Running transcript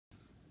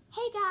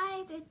Hey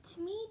guys, it's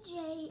me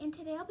Jay, and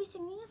today I'll be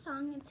singing a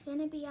song. It's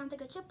gonna be on the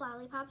Good Ship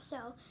Lollipop.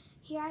 So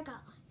here I go.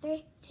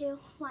 3, 2,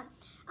 1.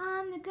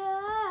 On the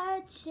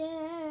Good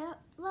Ship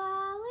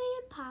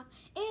Lollipop,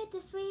 it's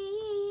a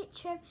sweet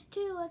trip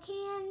to a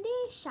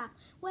candy shop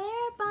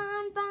where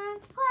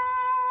bonbons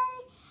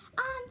play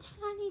on the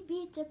sunny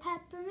beach of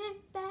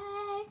Peppermint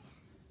Bay.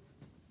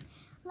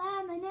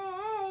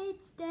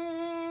 Lemonade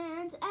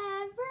stands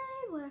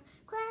everywhere,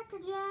 Cracker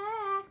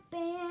Jack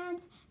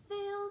bands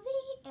fill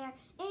the air,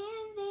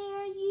 and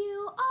there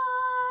you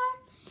are,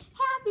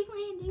 happy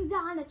landings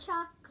on a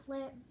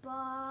chocolate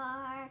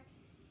bar.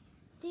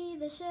 See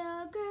the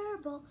sugar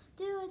bowl,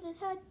 do the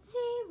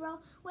Tootsie Roll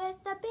with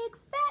a big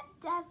fat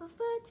devil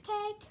food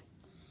cake.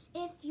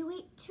 If you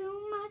eat too